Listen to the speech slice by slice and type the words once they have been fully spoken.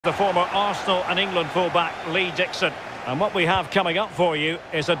The former Arsenal and England fullback Lee Dixon. And what we have coming up for you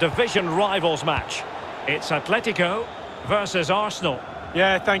is a division rivals match. It's Atletico versus Arsenal.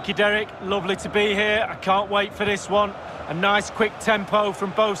 Yeah, thank you, Derek. Lovely to be here. I can't wait for this one. A nice quick tempo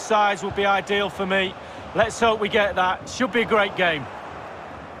from both sides will be ideal for me. Let's hope we get that. Should be a great game.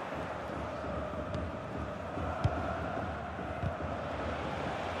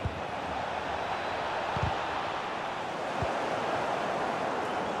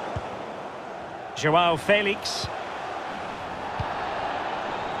 João Felix.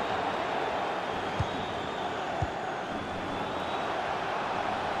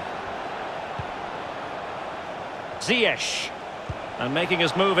 Ziyech. And making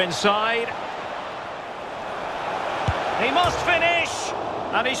his move inside. He must finish!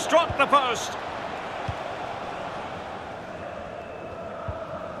 And he struck the post.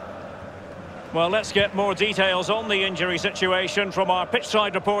 Well, let's get more details on the injury situation from our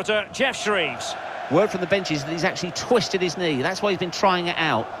pitchside reporter, Jeff Shreves. Word from the bench is that he's actually twisted his knee. That's why he's been trying it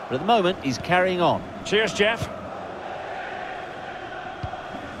out. But at the moment, he's carrying on. Cheers, Jeff.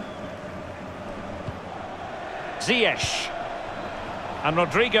 Ziyech. And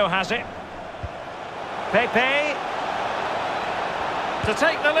Rodrigo has it. Pepe. To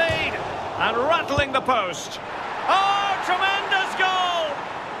take the lead. And rattling the post. Oh, tremendous goal!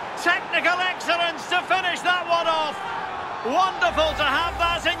 Technical excellence to finish that one off. Wonderful to have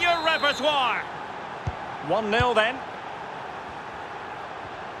that in your repertoire. 1-0 then.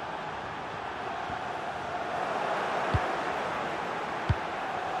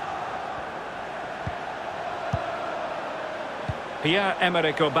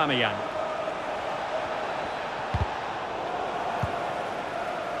 Pierre-Emerick Aubameyang.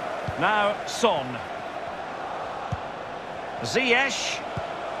 Now Son. Ziyech.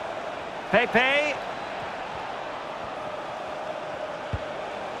 Pepe.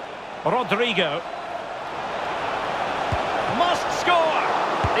 Rodrigo. Must score!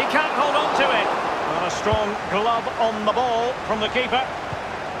 He can't hold on to it. And a strong glove on the ball from the keeper.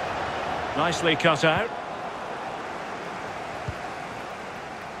 Nicely cut out.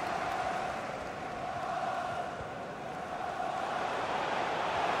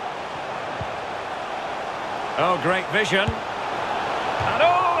 Oh, great vision. And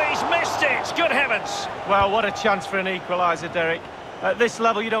oh, he's missed it! Good heavens! Well, what a chance for an equaliser, Derek. At this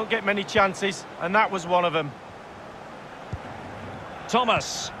level, you don't get many chances, and that was one of them.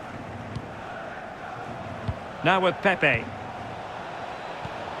 Thomas. Now with Pepe.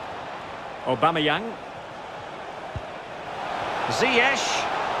 Aubameyang. Ziyech.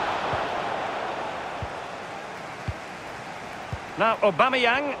 Now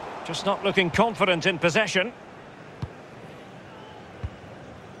Aubameyang, just not looking confident in possession.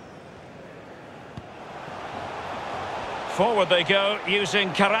 Forward they go,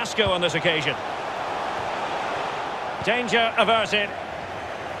 using Carrasco on this occasion. Danger averted.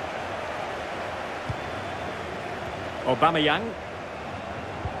 Aubameyang.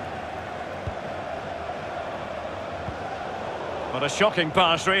 What a shocking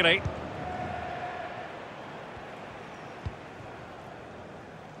pass, really.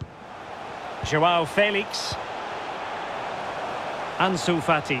 João Felix. Ansu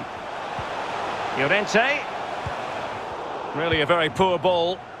Fati. Llorente. Really a very poor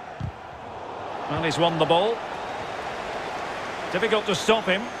ball. And he's won the ball. Difficult to stop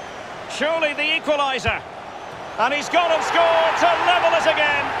him. Surely the equaliser. And he's gone and scored to level it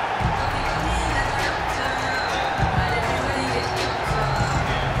again.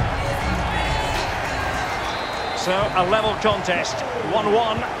 So a level contest.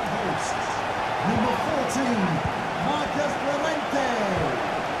 1-1. Number 14, Marcus Llorente.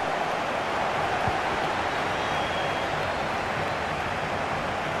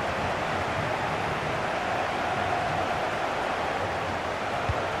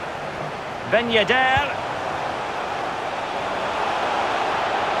 Ben Yedder.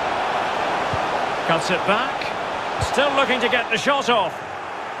 Cuts it back. Still looking to get the shot off.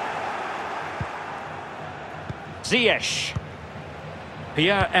 Ziyech.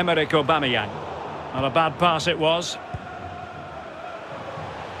 Pierre-Emerick Aubameyang. Not a bad pass it was.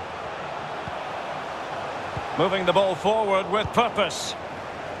 Moving the ball forward with purpose.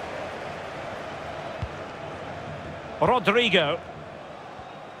 Rodrigo.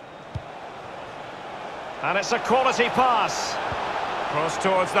 And it's a quality pass. Cross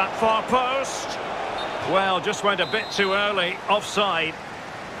towards that far post. Well, just went a bit too early. Offside.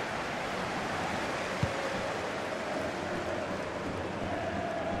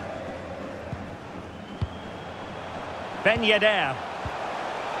 Ben Yedder.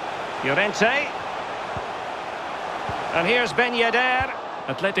 Llorente. And here's Ben Yedder.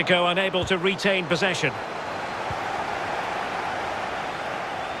 Atletico unable to retain possession.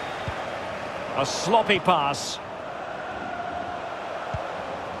 A sloppy pass.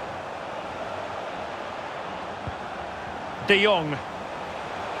 De Jong.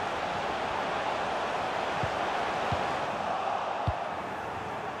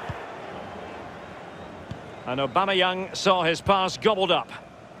 And Aubameyang saw his pass gobbled up.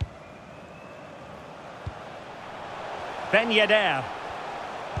 Ben Yedder.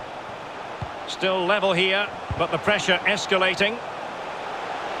 Still level here, but the pressure escalating.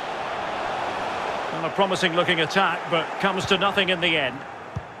 And a promising looking attack, but comes to nothing in the end.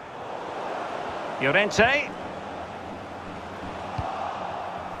 Llorente.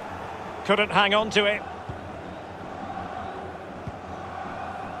 Couldn't hang on to it.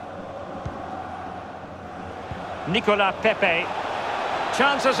 Nicolas Pepe.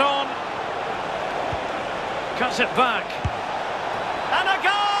 Chances on. Cuts it back. And a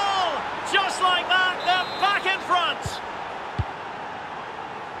goal! Just like that, they're back in front.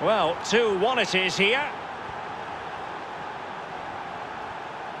 Well, 2-1 it is here.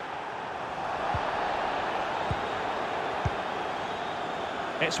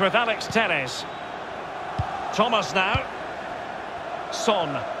 It's with Alex Telles. Thomas now.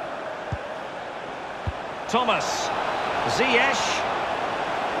 Son. Thomas. Ziyech.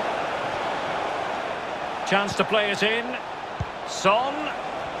 Chance to play it in. Son.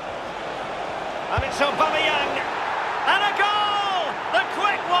 And it's Aubameyang. And a goal! The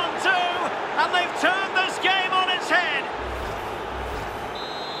quick 1-2. And they've turned this game on its head.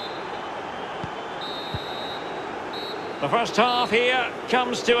 The first half here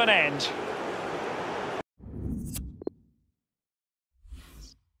comes to an end.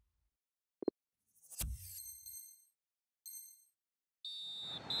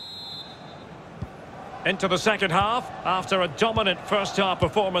 Into the second half after a dominant first half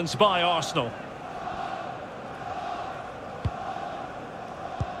performance by Arsenal.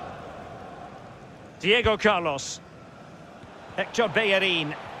 Diego Carlos. Hector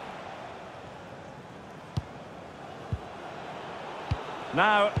Bellerin.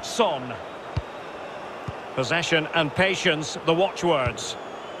 Now Son. Possession and patience, the watchwords.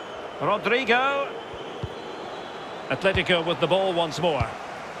 Rodrigo. Atletico with the ball once more.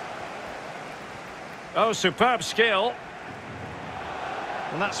 Oh, superb skill.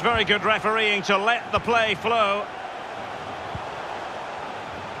 And that's very good refereeing to let the play flow.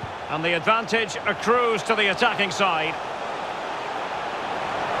 And the advantage accrues to the attacking side.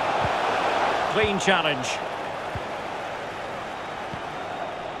 Clean challenge.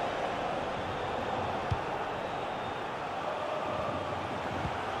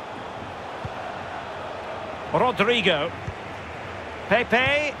 Rodrigo.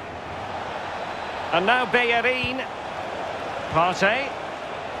 Pepe. And now Bellerin. Partey.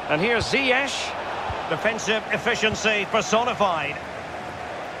 And here's Ziyech. Defensive efficiency personified.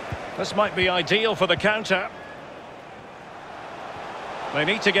 This might be ideal for the counter. They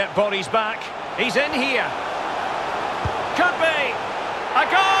need to get bodies back. He's in here. Could be. A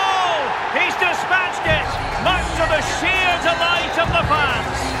goal! He's dispatched it. Much to the sheer delight of the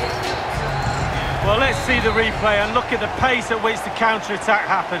fans. Well, let's see the replay and look at the pace at which the counter-attack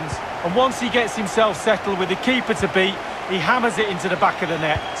happens. And once he gets himself settled with the keeper to beat, he hammers it into the back of the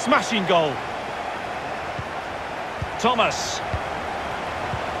net. Smashing goal. Thomas.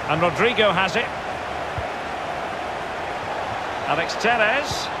 And Rodrigo has it. Alex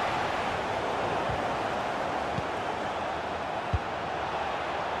Telles.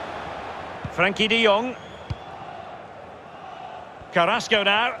 Frankie de Jong. Carrasco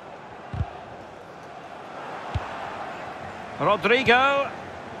now. Rodrigo.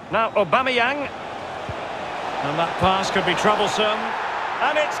 Now Aubameyang. And that pass could be troublesome.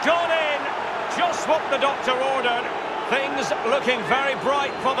 And it's gone in. Just what the doctor ordered. Things looking very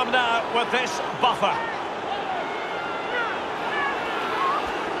bright for them now with this buffer.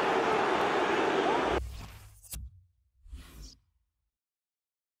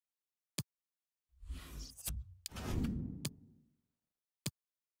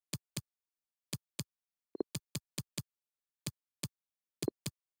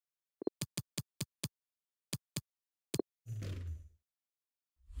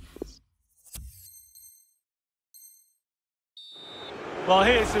 Well,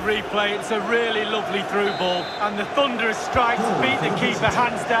 here's the replay. It's a really lovely through ball. And the thunderous strike to beat the keeper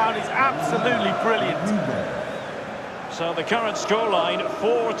hands down is absolutely brilliant. So the current scoreline,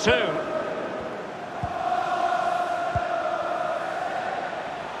 4-2.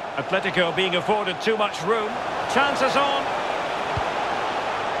 Atletico being afforded too much room. Chances on.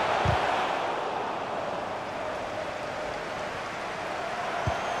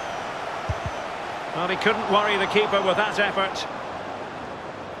 Well, he couldn't worry the keeper with that effort.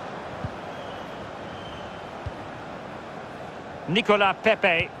 Nicolas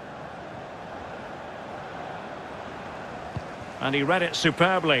Pepe. And he read it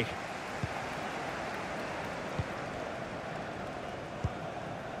superbly.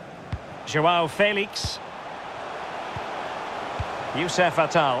 Joao Felix. Youssef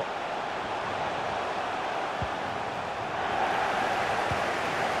Attal.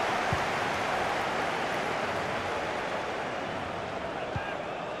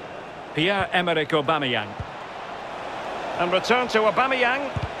 Pierre-Emerick Aubameyang. And returned to Aubameyang.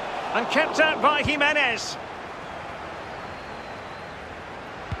 And kept out by Jimenez.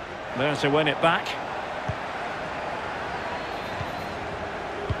 There to win it back.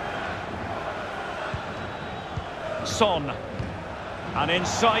 Son. An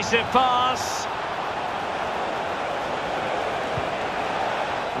incisive pass.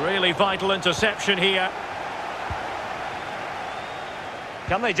 Really vital interception here.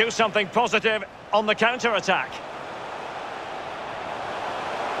 Can they do something positive on the counter-attack?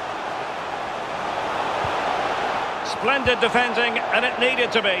 Splendid defending, and it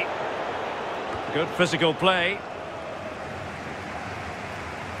needed to be. Good physical play.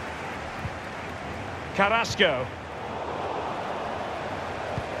 Carrasco.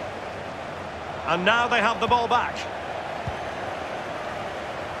 And now they have the ball back.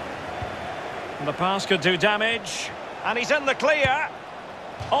 And the pass could do damage. And he's in the clear.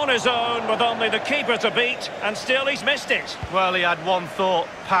 On his own with only the keeper to beat. And still he's missed it. Well, he had one thought,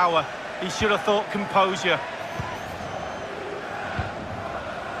 power. He should have thought composure.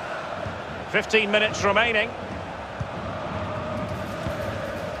 15 minutes remaining.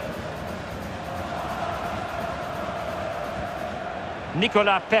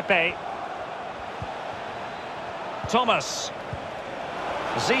 Nicolas Pepe. Thomas.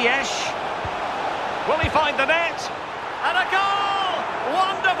 Ziyech. Will he find the net? And a goal!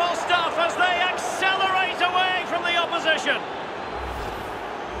 Wonderful stuff as they accelerate away from the opposition.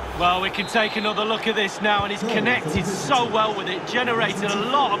 Well, we can take another look at this now, and he's connected so well with it, generated a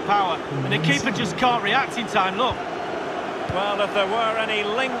lot of power, and the keeper just can't react in time, look. Well, if there were any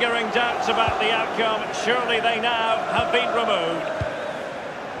lingering doubts about the outcome, surely they now have been removed.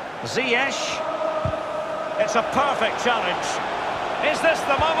 Ziyech. It's a perfect challenge. Is this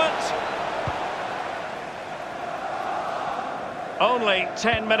the moment? Only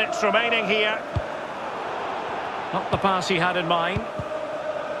 10 minutes remaining here. Not the pass he had in mind.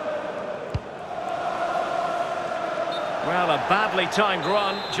 Well, a badly timed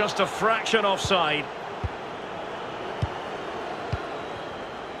run, just a fraction offside.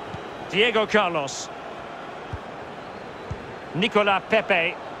 Diego Carlos. Nicolas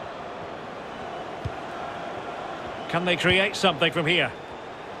Pepe. Can they create something from here?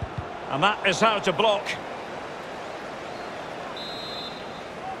 And that is how to block.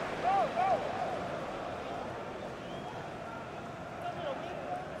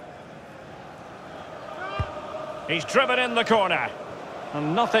 He's driven in the corner.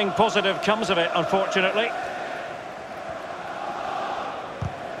 And nothing positive comes of it, unfortunately.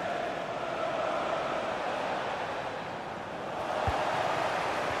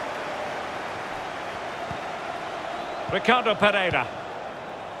 Ricardo Pereira.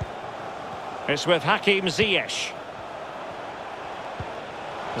 It's with Hakim Ziyech.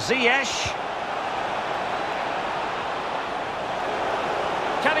 Ziyech.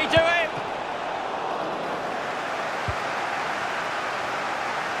 Can he do it?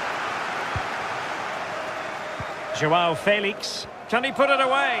 Joao Felix. Can he put it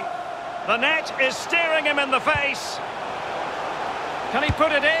away? The net is staring him in the face. Can he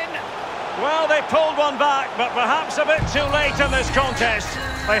put it in? Well, they pulled one back, but perhaps a bit too late in this contest.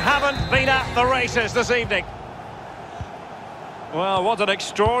 They haven't been at the races this evening. Well, what an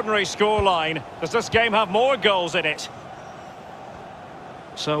extraordinary scoreline. Does this game have more goals in it?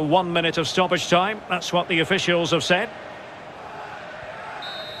 So 1 minute of stoppage time. That's what the officials have said.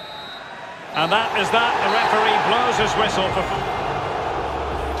 And that is that. The referee blows his whistle for...